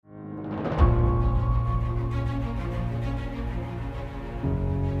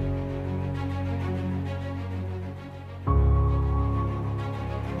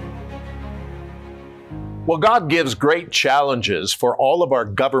Well, God gives great challenges for all of our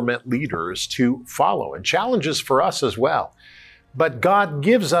government leaders to follow, and challenges for us as well. But God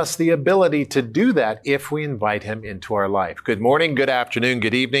gives us the ability to do that if we invite Him into our life. Good morning, good afternoon,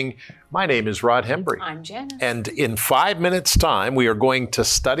 good evening. My name is Rod Hembry. I'm Janice. And in 5 minutes' time, we are going to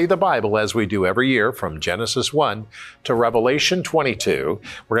study the Bible as we do every year from Genesis 1 to Revelation 22.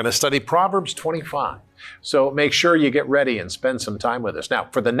 We're going to study Proverbs 25. So make sure you get ready and spend some time with us. Now,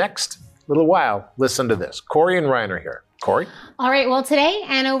 for the next little while, listen to this. Corey and Ryan are here. Corey? All right, well, today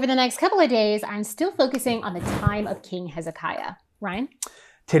and over the next couple of days, I'm still focusing on the time of King Hezekiah. Ryan?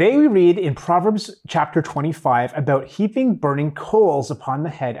 Today we read in Proverbs chapter 25 about heaping burning coals upon the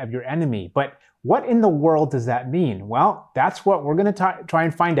head of your enemy. But what in the world does that mean? Well, that's what we're going to try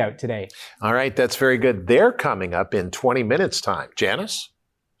and find out today. All right, that's very good. They're coming up in 20 minutes' time. Janice?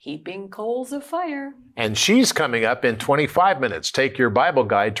 Heaping coals of fire. And she's coming up in 25 minutes. Take your Bible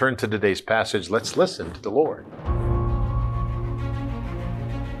guide, turn to today's passage. Let's listen to the Lord.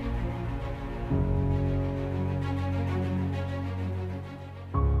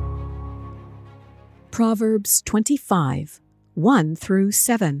 Proverbs 25, 1 through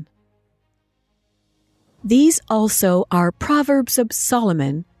 7. These also are Proverbs of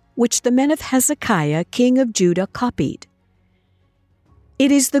Solomon, which the men of Hezekiah, king of Judah, copied.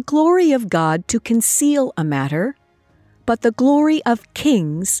 It is the glory of God to conceal a matter, but the glory of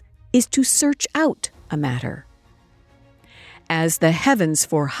kings is to search out a matter. As the heavens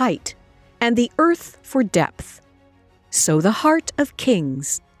for height, and the earth for depth, so the heart of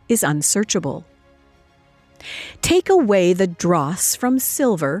kings is unsearchable. Take away the dross from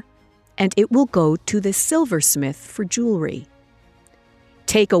silver, and it will go to the silversmith for jewelry.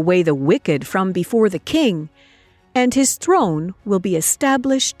 Take away the wicked from before the king, and his throne will be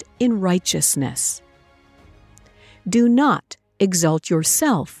established in righteousness. Do not exalt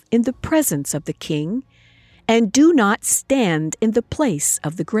yourself in the presence of the king, and do not stand in the place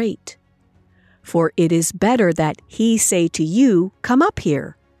of the great. For it is better that he say to you, "Come up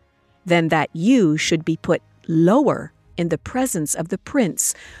here," than that you should be put lower in the presence of the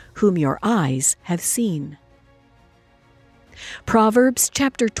prince whom your eyes have seen. Proverbs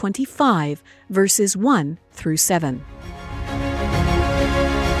chapter 25, verses 1 through 7.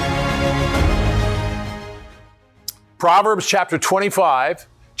 Proverbs chapter 25,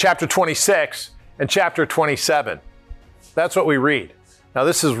 chapter 26, and chapter 27. That's what we read. Now,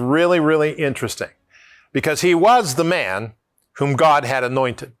 this is really, really interesting because he was the man whom God had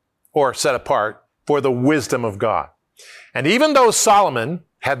anointed or set apart for the wisdom of God. And even though Solomon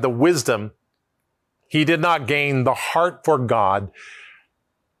had the wisdom, he did not gain the heart for God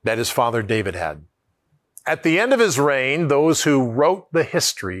that his father David had. At the end of his reign, those who wrote the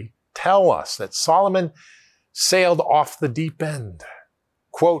history tell us that Solomon sailed off the deep end.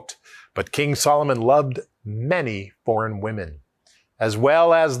 Quote, "But King Solomon loved many foreign women, as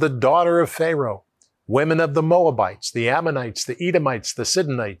well as the daughter of Pharaoh, women of the Moabites, the Ammonites, the Edomites, the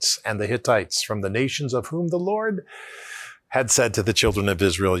Sidonites, and the Hittites, from the nations of whom the Lord had said to the children of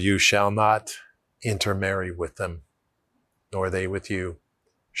Israel, 'You shall not intermarry with them, nor they with you.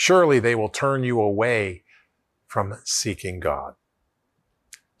 Surely they will turn you away from seeking God.'"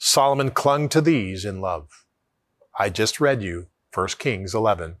 Solomon clung to these in love. I just read you 1 Kings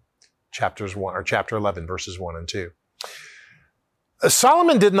 11, chapter 11, verses 1 and 2.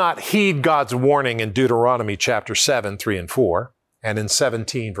 Solomon did not heed God's warning in Deuteronomy chapter 7, 3 and 4, and in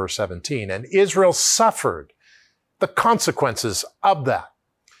 17, verse 17, and Israel suffered the consequences of that.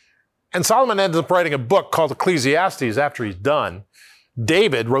 And Solomon ended up writing a book called Ecclesiastes after he's done.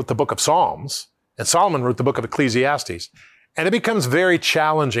 David wrote the book of Psalms, and Solomon wrote the book of Ecclesiastes. And it becomes very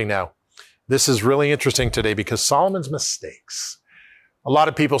challenging now. This is really interesting today because Solomon's mistakes. A lot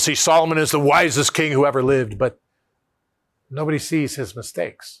of people see Solomon as the wisest king who ever lived, but nobody sees his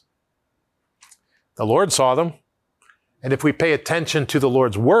mistakes. The Lord saw them. And if we pay attention to the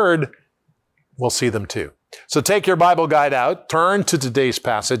Lord's word, we'll see them too. So take your Bible guide out, turn to today's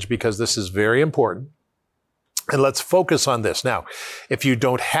passage because this is very important. And let's focus on this. Now, if you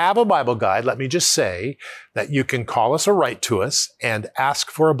don't have a Bible guide, let me just say that you can call us or write to us and ask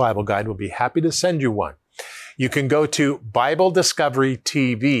for a Bible guide. We'll be happy to send you one. You can go to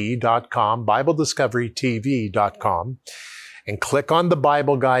BibleDiscoveryTV.com, BibleDiscoveryTV.com, and click on the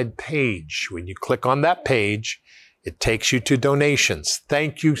Bible Guide page. When you click on that page, it takes you to donations.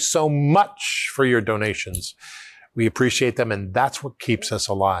 Thank you so much for your donations. We appreciate them, and that's what keeps us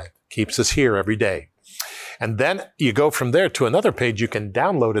alive, keeps us here every day. And then you go from there to another page. You can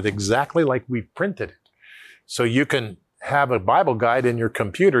download it exactly like we printed it. So you can have a Bible guide in your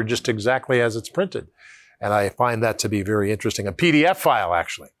computer just exactly as it's printed. And I find that to be very interesting. A PDF file,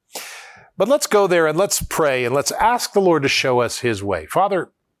 actually. But let's go there and let's pray and let's ask the Lord to show us his way.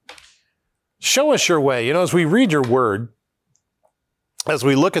 Father, show us your way. You know, as we read your word, as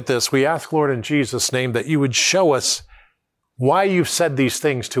we look at this, we ask, Lord, in Jesus' name, that you would show us why you've said these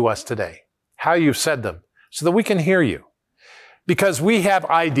things to us today, how you've said them, so that we can hear you. Because we have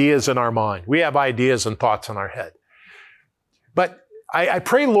ideas in our mind. We have ideas and thoughts in our head. But I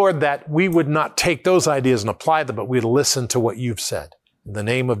pray, Lord, that we would not take those ideas and apply them, but we'd listen to what you've said. In the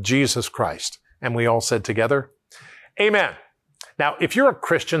name of Jesus Christ. And we all said together, amen. Now, if you're a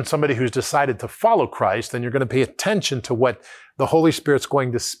Christian, somebody who's decided to follow Christ, then you're going to pay attention to what the Holy Spirit's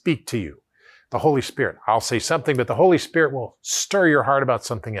going to speak to you. The Holy Spirit. I'll say something, but the Holy Spirit will stir your heart about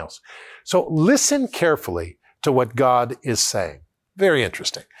something else. So listen carefully to what God is saying. Very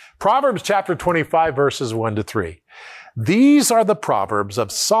interesting. Proverbs chapter 25, verses 1 to 3. These are the Proverbs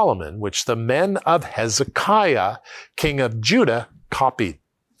of Solomon, which the men of Hezekiah, king of Judah, copied.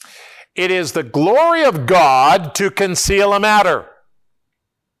 It is the glory of God to conceal a matter.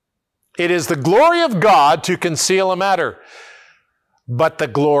 It is the glory of God to conceal a matter, but the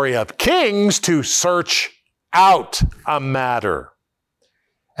glory of kings to search out a matter.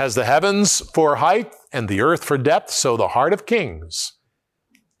 As the heavens for height and the earth for depth, so the heart of kings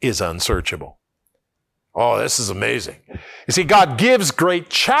is unsearchable. Oh, this is amazing. You see, God gives great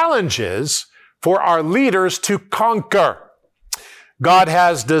challenges for our leaders to conquer. God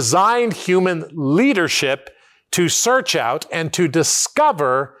has designed human leadership to search out and to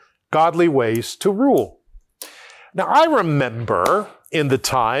discover godly ways to rule. Now, I remember in the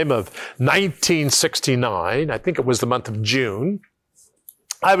time of 1969, I think it was the month of June,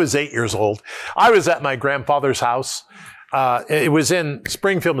 I was 8 years old. I was at my grandfather's house. It was in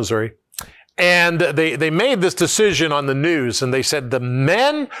Springfield, Missouri. And they made this decision on the news, and they said the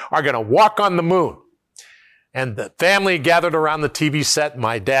men are going to walk on the moon. And the family gathered around the TV set.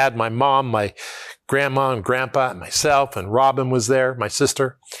 My dad, my mom, my grandma and grandpa, and myself, and Robin was there, my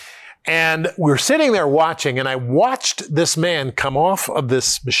sister. And we were sitting there watching, and I watched this man come off of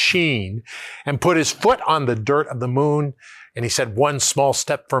this machine and put his foot on the dirt of the moon. And he said, one small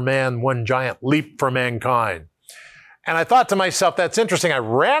step for man, one giant leap for mankind. And I thought to myself, that's interesting. I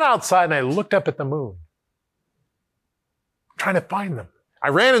ran outside and I looked up at the moon, trying to find them. I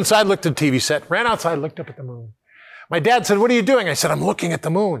ran inside, looked at the TV set, ran outside, looked up at the moon. My dad said, what are you doing? I said, I'm looking at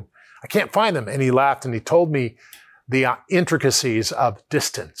the moon. I can't find them. And he laughed and he told me the intricacies of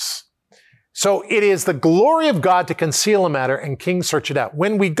distance. So it is the glory of God to conceal a matter and kings search it out.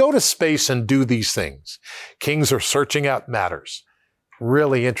 When we go to space and do these things, kings are searching out matters.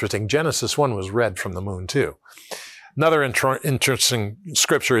 Really interesting. Genesis 1 was read from the moon too. Another interesting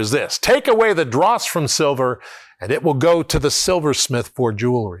scripture is this. Take away the dross from silver, and it will go to the silversmith for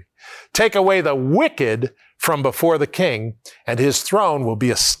jewelry. Take away the wicked from before the king, and his throne will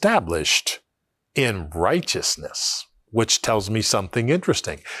be established in righteousness, which tells me something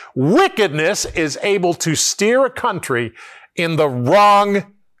interesting. Wickedness is able to steer a country in the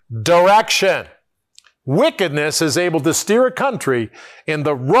wrong direction. Wickedness is able to steer a country in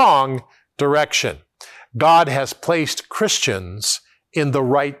the wrong direction. God has placed Christians in the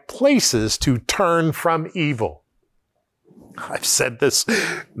right places to turn from evil. I've said this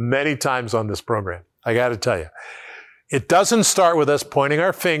many times on this program. I got to tell you, it doesn't start with us pointing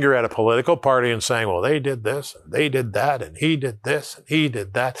our finger at a political party and saying, well, they did this, and they did that, and he did this, and he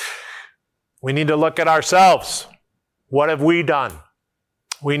did that. We need to look at ourselves. What have we done?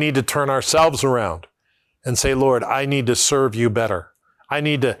 We need to turn ourselves around and say, Lord, I need to serve you better. I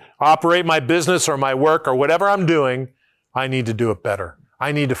need to operate my business or my work or whatever I'm doing. I need to do it better.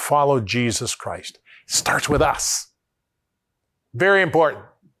 I need to follow Jesus Christ. It starts with us. Very important.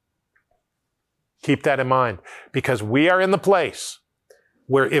 Keep that in mind, because we are in the place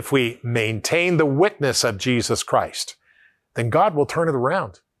where if we maintain the witness of Jesus Christ, then God will turn it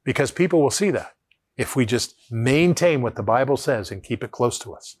around, because people will see that if we just maintain what the Bible says and keep it close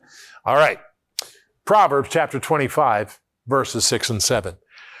to us. All right. Proverbs chapter 25, verses 6 and 7.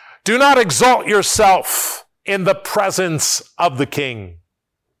 Do not exalt yourself in the presence of the king,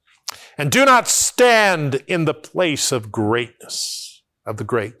 and do not stand in the place of greatness, of the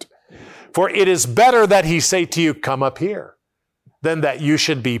great. For it is better that he say to you, come up here, than that you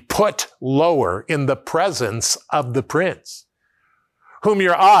should be put lower in the presence of the prince, whom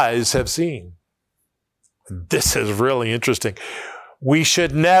your eyes have seen. This is really interesting. We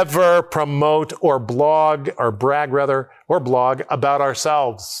should never promote or blog about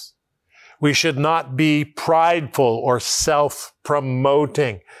ourselves. We should not be prideful or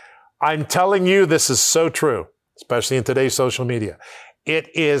self-promoting. I'm telling you, this is so true, especially in today's social media.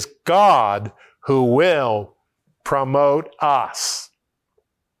 It is God who will promote us.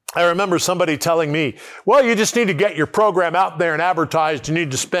 I remember somebody telling me, well, you just need to get your program out there and advertised. You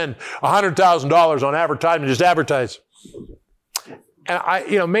need to spend $100,000 on advertising, just advertise.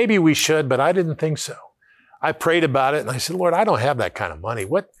 And maybe we should, but I didn't think so. I prayed about it and I said, Lord, I don't have that kind of money.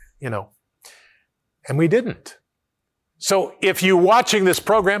 And we didn't. So if you're watching this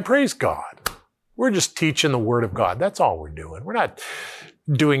program, praise God. We're just teaching the Word of God. That's all we're doing. We're not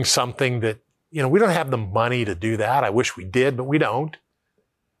doing something that, we don't have the money to do that. I wish we did, but we don't.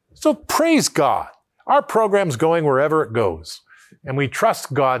 So praise God. Our program's going wherever it goes. And we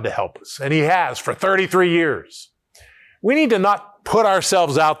trust God to help us. And He has for 33 years. We need to not put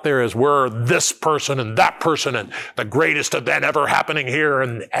ourselves out there as we're this person and that person and the greatest event ever happening here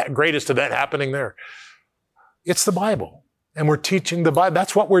and greatest event happening there. It's the Bible. And we're teaching the Bible.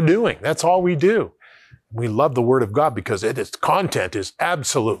 That's what we're doing. That's all we do. We love the Word of God because its content is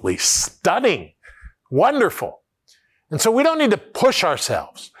absolutely stunning, wonderful. And so we don't need to push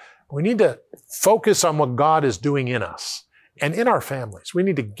ourselves. We need to focus on what God is doing in us and in our families. We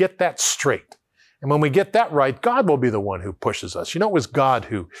need to get that straight. And when we get that right, God will be the one who pushes us. It was God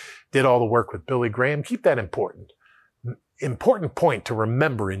who did all the work with Billy Graham. Keep that important point to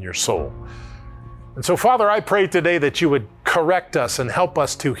remember in your soul. And so, Father, I pray today that you would correct us and help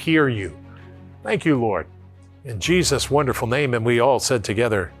us to hear you. Thank you, Lord. In Jesus' wonderful name, and we all said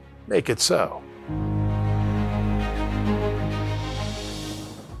together, make it so.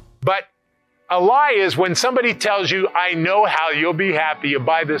 But a lie is when somebody tells you, I know how you'll be happy. You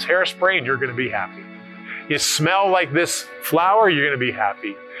buy this hairspray and you're going to be happy. You smell like this flower, you're going to be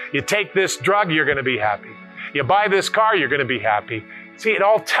happy. You take this drug, you're going to be happy. You buy this car, you're going to be happy. See, it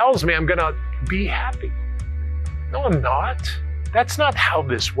all tells me I'm going to be happy. No, I'm not. That's not how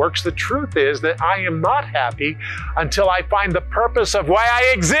this works. The truth is that I am not happy until I find the purpose of why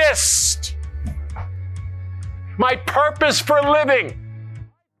I exist. My purpose for living.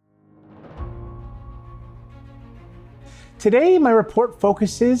 Today, my report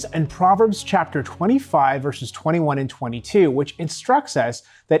focuses on Proverbs chapter 25, verses 21 and 22, which instructs us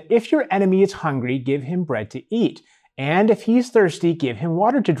that if your enemy is hungry, give him bread to eat, and if he is thirsty, give him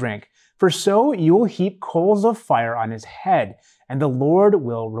water to drink. For so you will heap coals of fire on his head, and the Lord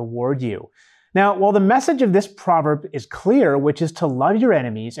will reward you. Now, while the message of this proverb is clear, which is to love your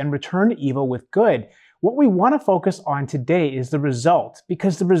enemies and return evil with good, what we want to focus on today is the result,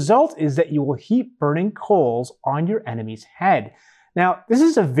 because the result is that you will heap burning coals on your enemy's head. Now, this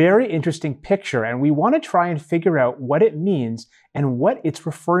is a very interesting picture, and we want to try and figure out what it means and what it's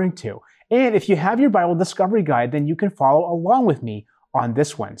referring to. And if you have your Bible Discovery Guide, then you can follow along with me on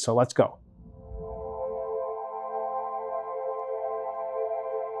this one. So let's go.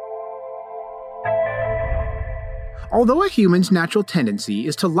 Although a human's natural tendency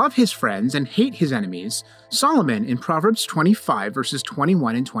is to love his friends and hate his enemies, Solomon in Proverbs 25 verses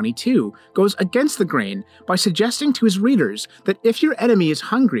 21 and 22 goes against the grain by suggesting to his readers that if your enemy is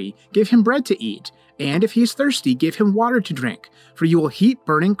hungry, give him bread to eat, and if he is thirsty, give him water to drink, for you will heap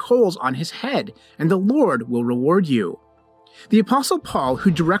burning coals on his head, and the Lord will reward you. The Apostle Paul,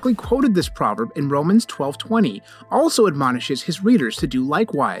 who directly quoted this proverb in Romans 12:20, also admonishes his readers to do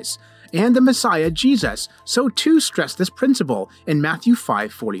likewise. And the Messiah, Jesus, so too stressed this principle in Matthew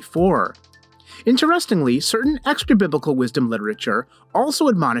 5:44. Interestingly, certain extra-biblical wisdom literature also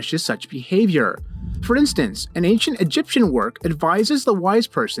admonishes such behavior. For instance, an ancient Egyptian work advises the wise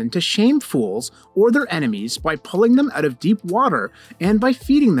person to shame fools or their enemies by pulling them out of deep water and by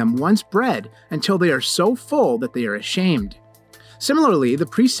feeding them once bread until they are so full that they are ashamed. Similarly, the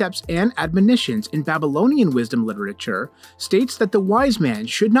precepts and admonitions in Babylonian wisdom literature states that the wise man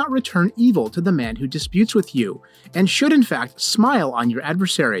should not return evil to the man who disputes with you, and should in fact smile on your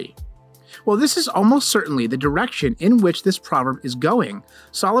adversary. While this is almost certainly the direction in which this proverb is going,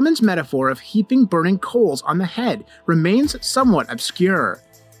 Solomon's metaphor of heaping burning coals on the head remains somewhat obscure.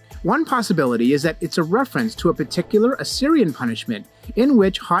 One possibility is that it's a reference to a particular Assyrian punishment in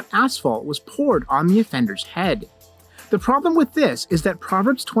which hot asphalt was poured on the offender's head. The problem with this is that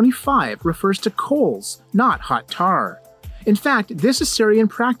Proverbs 25 refers to coals, not hot tar. In fact, this Assyrian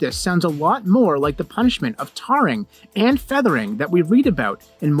practice sounds a lot more like the punishment of tarring and feathering that we read about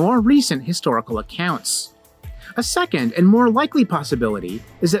in more recent historical accounts. A second and more likely possibility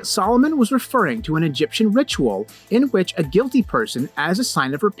is that Solomon was referring to an Egyptian ritual in which a guilty person, as a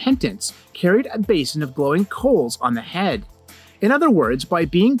sign of repentance, carried a basin of glowing coals on the head. In other words, by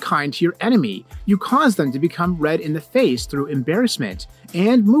being kind to your enemy, you cause them to become red in the face through embarrassment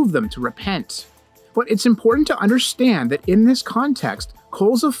and move them to repent. But it's important to understand that in this context,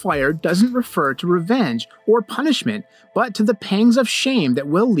 coals of fire doesn't refer to revenge or punishment, but to the pangs of shame that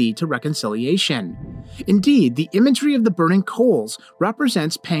will lead to reconciliation. Indeed, the imagery of the burning coals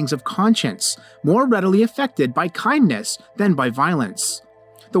represents pangs of conscience, more readily affected by kindness than by violence.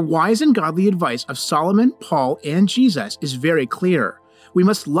 The wise and godly advice of Solomon, Paul, and Jesus is very clear. We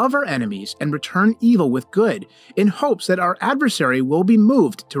must love our enemies and return evil with good, in hopes that our adversary will be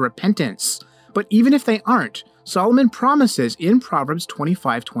moved to repentance. But even if they aren't, Solomon promises in Proverbs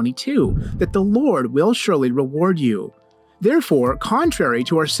 25:22 that the Lord will surely reward you. Therefore, contrary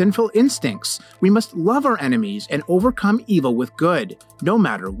to our sinful instincts, we must love our enemies and overcome evil with good, no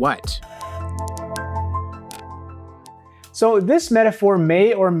matter what. So this metaphor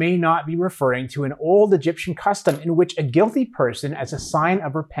may or may not be referring to an old Egyptian custom in which a guilty person, as a sign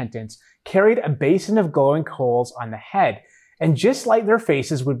of repentance, carried a basin of glowing coals on the head. And just like their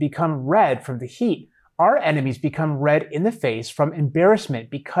faces would become red from the heat, our enemies become red in the face from embarrassment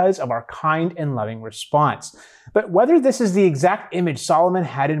because of our kind and loving response. But whether this is the exact image Solomon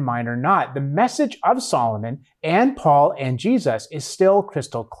had in mind or not, the message of Solomon and Paul and Jesus is still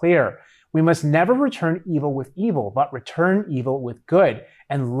crystal clear. We must never return evil with evil, but return evil with good,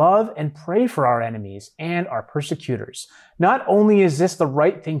 and love and pray for our enemies and our persecutors. Not only is this the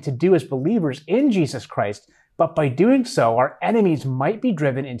right thing to do as believers in Jesus Christ, but by doing so, our enemies might be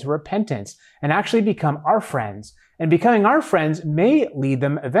driven into repentance and actually become our friends. And becoming our friends may lead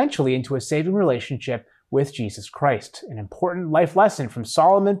them eventually into a saving relationship with Jesus Christ. An important life lesson from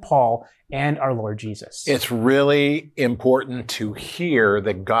Solomon, Paul, and our Lord Jesus. It's really important to hear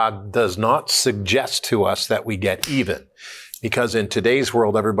that God does not suggest to us that we get even. Because in today's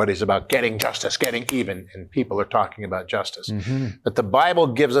world, everybody's about getting justice, getting even, and people are talking about justice. But the Bible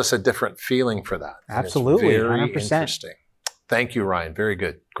gives us a different feeling for that. Absolutely, it's very 100%. interesting. Thank you, Ryan. Very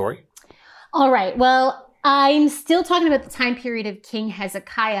good. Corey? All right. Well, I'm still talking about the time period of King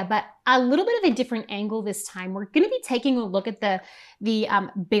Hezekiah, but a little bit of a different angle this time. We're going to be taking a look at the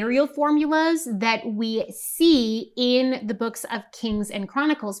burial formulas that we see in the books of Kings and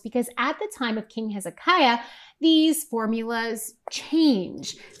Chronicles, because at the time of King Hezekiah, these formulas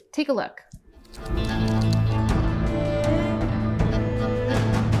change. Take a look.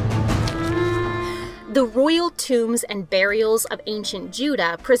 The royal tombs and burials of ancient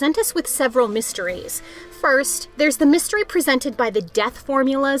Judah present us with several mysteries. First, there's the mystery presented by the death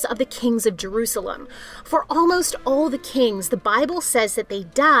formulas of the kings of Jerusalem. For almost all the kings, the Bible says that they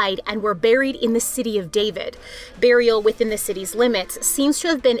died and were buried in the city of David. Burial within the city's limits seems to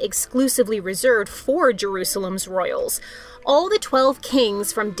have been exclusively reserved for Jerusalem's royals. All the 12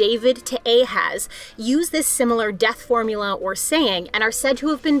 kings from David to Ahaz use this similar death formula or saying and are said to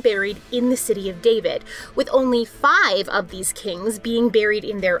have been buried in the city of David, with only 5 of these kings being buried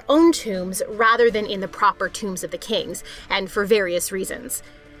in their own tombs rather than in the proper tombs of the kings, and for various reasons.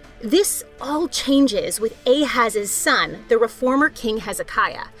 This all changes with Ahaz's son, the reformer King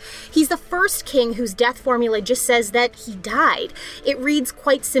Hezekiah. He's the first king whose death formula just says that he died. It reads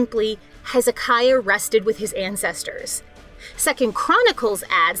quite simply, Hezekiah rested with his ancestors. 2 Chronicles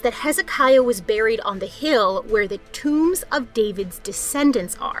adds that Hezekiah was buried on the hill where the tombs of David's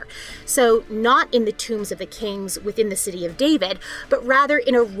descendants are. So not in the tombs of the kings within the city of David, but rather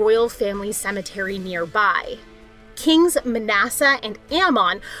in a royal family cemetery nearby. Kings Manasseh and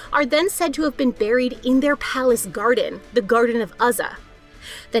Ammon are then said to have been buried in their palace garden, the Garden of Uzzah.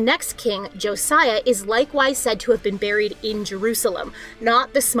 The next king, Josiah, is likewise said to have been buried in Jerusalem,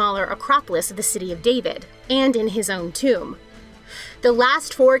 not the smaller Acropolis of the city of David, and in his own tomb. The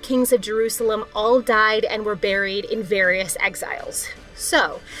last 4 kings of Jerusalem all died and were buried in various exiles.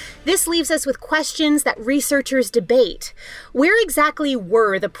 So, this leaves us with questions that researchers debate. Where exactly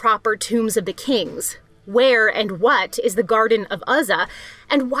were the proper tombs of the kings? Where and what is the Garden of Uzzah,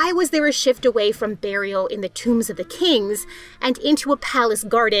 and why was there a shift away from burial in the tombs of the kings and into a palace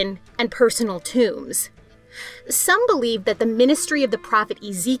garden and personal tombs? Some believe that the ministry of the prophet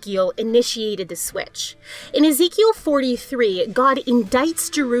Ezekiel initiated the switch. In Ezekiel 43, God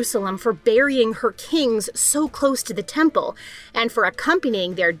indicts Jerusalem for burying her kings so close to the temple and for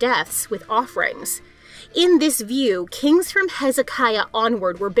accompanying their deaths with offerings. In this view, kings from Hezekiah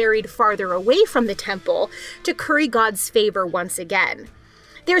onward were buried farther away from the temple to curry God's favor once again.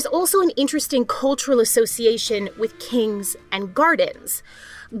 There's also an interesting cultural association with kings and gardens.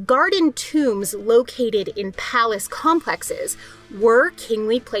 Garden tombs located in palace complexes were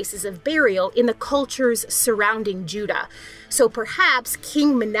kingly places of burial in the cultures surrounding Judah. So perhaps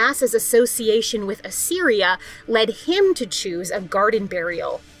King Manasseh's association with Assyria led him to choose a garden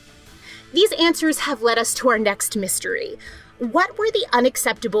burial. These answers have led us to our next mystery. What were the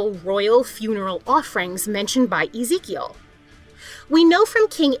unacceptable royal funeral offerings mentioned by Ezekiel? We know from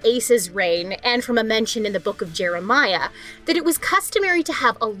King Asa's reign and from a mention in the book of Jeremiah that it was customary to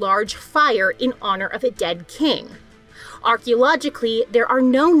have a large fire in honor of a dead king. Archaeologically, there are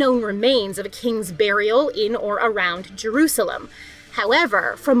no known remains of a king's burial in or around Jerusalem.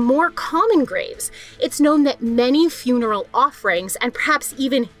 However, from more common graves, it's known that many funeral offerings and perhaps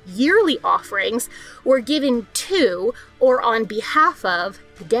even yearly offerings were given to or on behalf of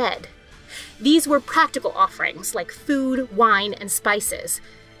the dead. These were practical offerings like food, wine, and spices.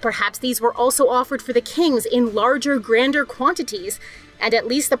 Perhaps these were also offered for the kings in larger, grander quantities, and at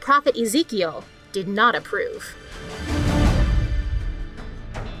least the prophet Ezekiel did not approve.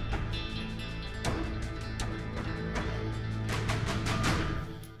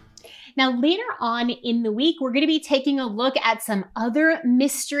 Now, later on in the week, we're going to be taking a look at some other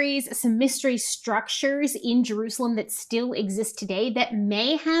mysteries, some mystery structures in Jerusalem that still exist today that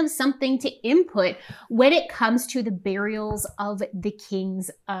may have something to input when it comes to the burials of the kings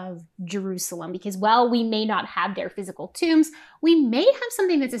of Jerusalem. Because while we may not have their physical tombs, we may have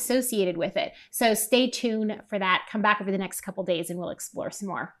something that's associated with it. So stay tuned for that. Come back over the next couple days and we'll explore some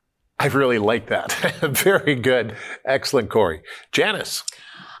more. I really like that. Very good. Excellent, Corey. Janice.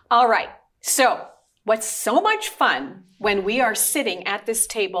 All right. So what's so much fun when we are sitting at this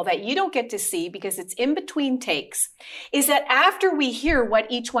table that you don't get to see because it's in between takes is that after we hear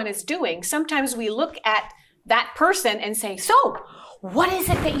what each one is doing, sometimes we look at that person and say, so what is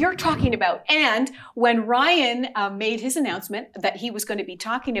it that you're talking about? And when Ryan made his announcement that he was going to be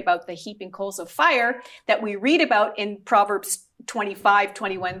talking about the heaping coals of fire that we read about in Proverbs 25,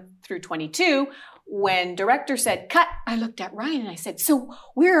 21 through 22, when director said, cut, I looked at Ryan and I said, so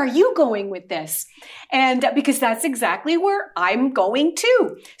where are you going with this? And because that's exactly where I'm going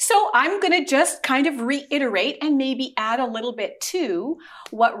too. So I'm going to just kind of reiterate and maybe add a little bit to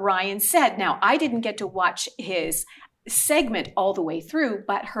what Ryan said. Now, I didn't get to watch his segment all the way through,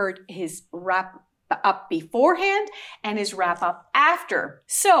 but heard his wrap up beforehand and his wrap up after.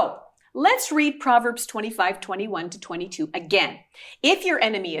 So let's read Proverbs 25, 21 to 22 again. If your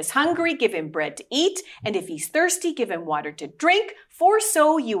enemy is hungry, give him bread to eat, and if he's thirsty, give him water to drink, for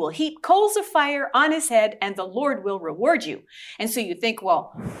so you will heap coals of fire on his head, and the Lord will reward you. And so you think,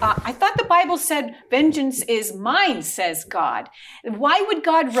 well, I thought the Bible said, vengeance is mine, says God. Why would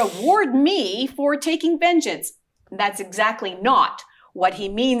God reward me for taking vengeance? That's exactly not what he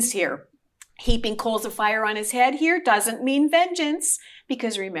means here. Heaping coals of fire on his head here doesn't mean vengeance,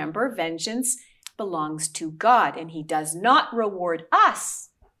 because remember, vengeance belongs to God, and he does not reward us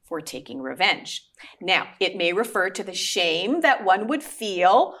for taking revenge. Now, it may refer to the shame that one would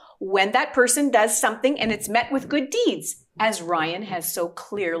feel when that person does something and it's met with good deeds, as Ryan has so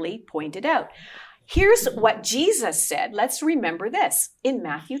clearly pointed out. Here's what Jesus said. Let's remember this in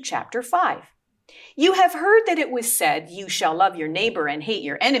Matthew chapter 5. You have heard that it was said, you shall love your neighbor and hate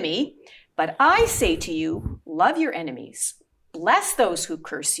your enemy. But I say to you, love your enemies, bless those who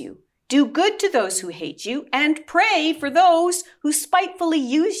curse you, do good to those who hate you, and pray for those who spitefully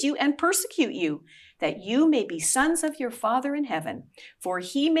use you and persecute you, that you may be sons of your Father in heaven. For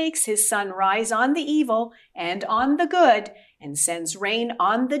he makes his sun rise on the evil and on the good, and sends rain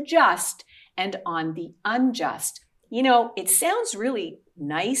on the just and on the unjust. You know, it sounds really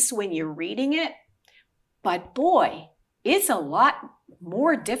nice when you're reading it, but boy, it's a lot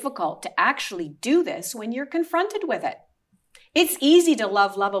more difficult to actually do this when you're confronted with it. It's easy to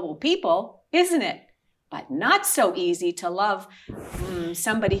love lovable people, isn't it? But not so easy to love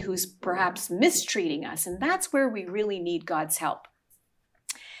somebody who's perhaps mistreating us. And that's where we really need God's help.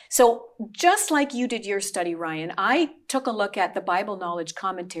 So just like you did your study, Ryan, I took a look at the Bible Knowledge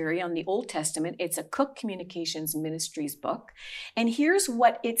Commentary on the Old Testament. It's a Cook Communications Ministries book. And here's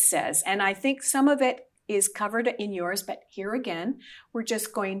what it says. And I think some of it is covered in yours, but here again, I'm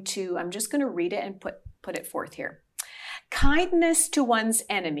just going to read it and put it forth here. Kindness to one's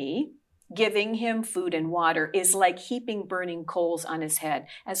enemy, giving him food and water, is like heaping burning coals on his head,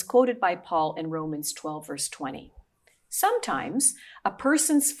 as quoted by Paul in Romans 12, verse 20. Sometimes a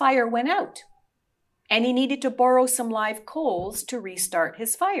person's fire went out, and he needed to borrow some live coals to restart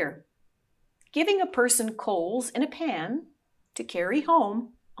his fire. Giving a person coals in a pan to carry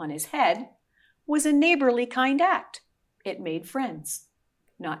home on his head was a neighborly kind act. It made friends,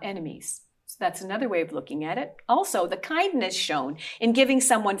 not enemies. So that's another way of looking at it. Also, the kindness shown in giving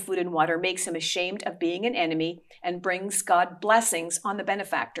someone food and water makes him ashamed of being an enemy and brings God blessings on the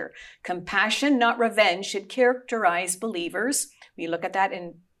benefactor. Compassion, not revenge, should characterize believers. We look at that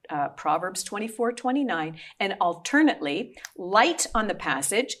in Proverbs 24:29. And alternately, light on the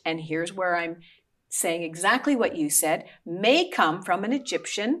passage, and here's where I'm saying exactly what you said, may come from an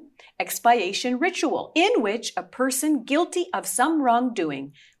Egyptian expiation ritual in which a person guilty of some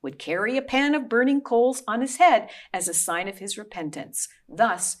wrongdoing would carry a pan of burning coals on his head as a sign of his repentance.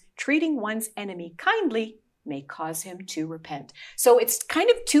 Thus, treating one's enemy kindly may cause him to repent. So it's kind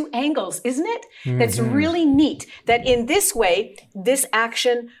of two angles, isn't it? That's really neat, that in this way, this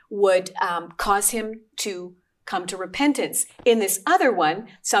action would cause him to come to repentance. In this other one,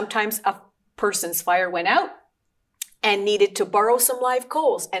 sometimes a person's fire went out and needed to borrow some live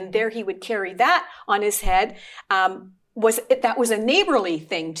coals, and there he would carry that on his head. That was a neighborly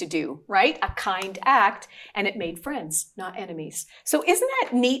thing to do, right? A kind act, and it made friends, not enemies. So isn't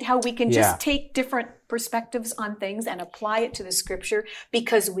that neat how we can just take different perspectives on things and apply it to the scripture?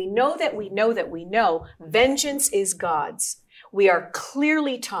 Because we know that we know that we know vengeance is God's. We are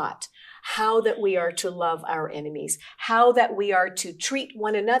clearly taught how that we are to love our enemies, how that we are to treat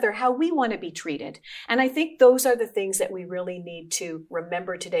one another, how we want to be treated. And I think those are the things that we really need to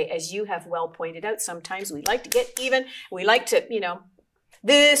remember today. As you have well pointed out, sometimes we like to get even. We like to,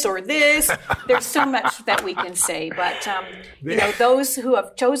 this or this. There's so much that we can say. But, those who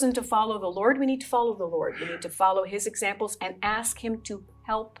have chosen to follow the Lord, we need to follow the Lord. We need to follow his examples and ask him to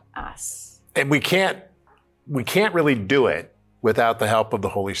help us. And we can't really do it without the help of the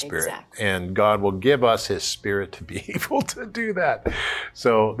Holy Spirit. Exactly. And God will give us his Spirit to be able to do that.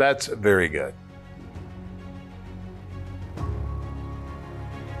 So that's very good.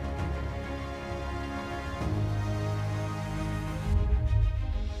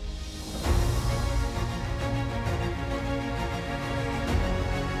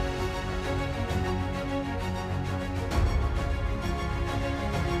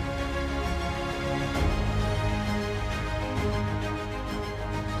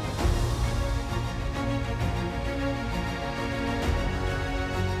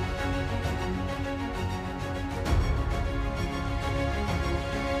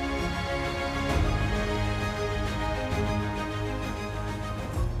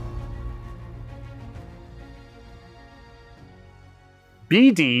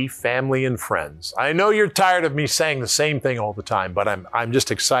 BD, family and friends. I know you're tired of me saying the same thing all the time, but I'm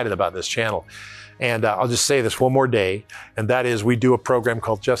just excited about this channel. And I'll just say this one more day, and that is we do a program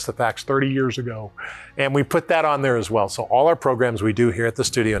called Just the Facts 30 years ago, and we put that on there as well. So all our programs we do here at the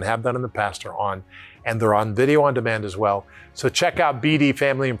studio and have done in the past are on, and they're on video on demand as well. So check out BD,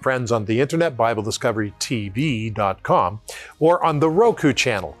 Family and Friends on the internet, BibleDiscoveryTV.com, or on the Roku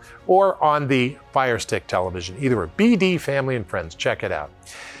channel, or on the Fire Stick television. Either way, BD, Family and Friends, check it out.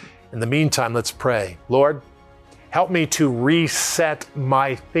 In the meantime, let's pray. Lord, help me to reset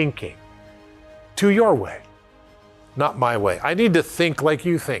my thinking to your way, not my way. I need to think like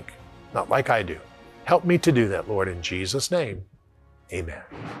you think, not like I do. Help me to do that, Lord, in Jesus' name. Amen.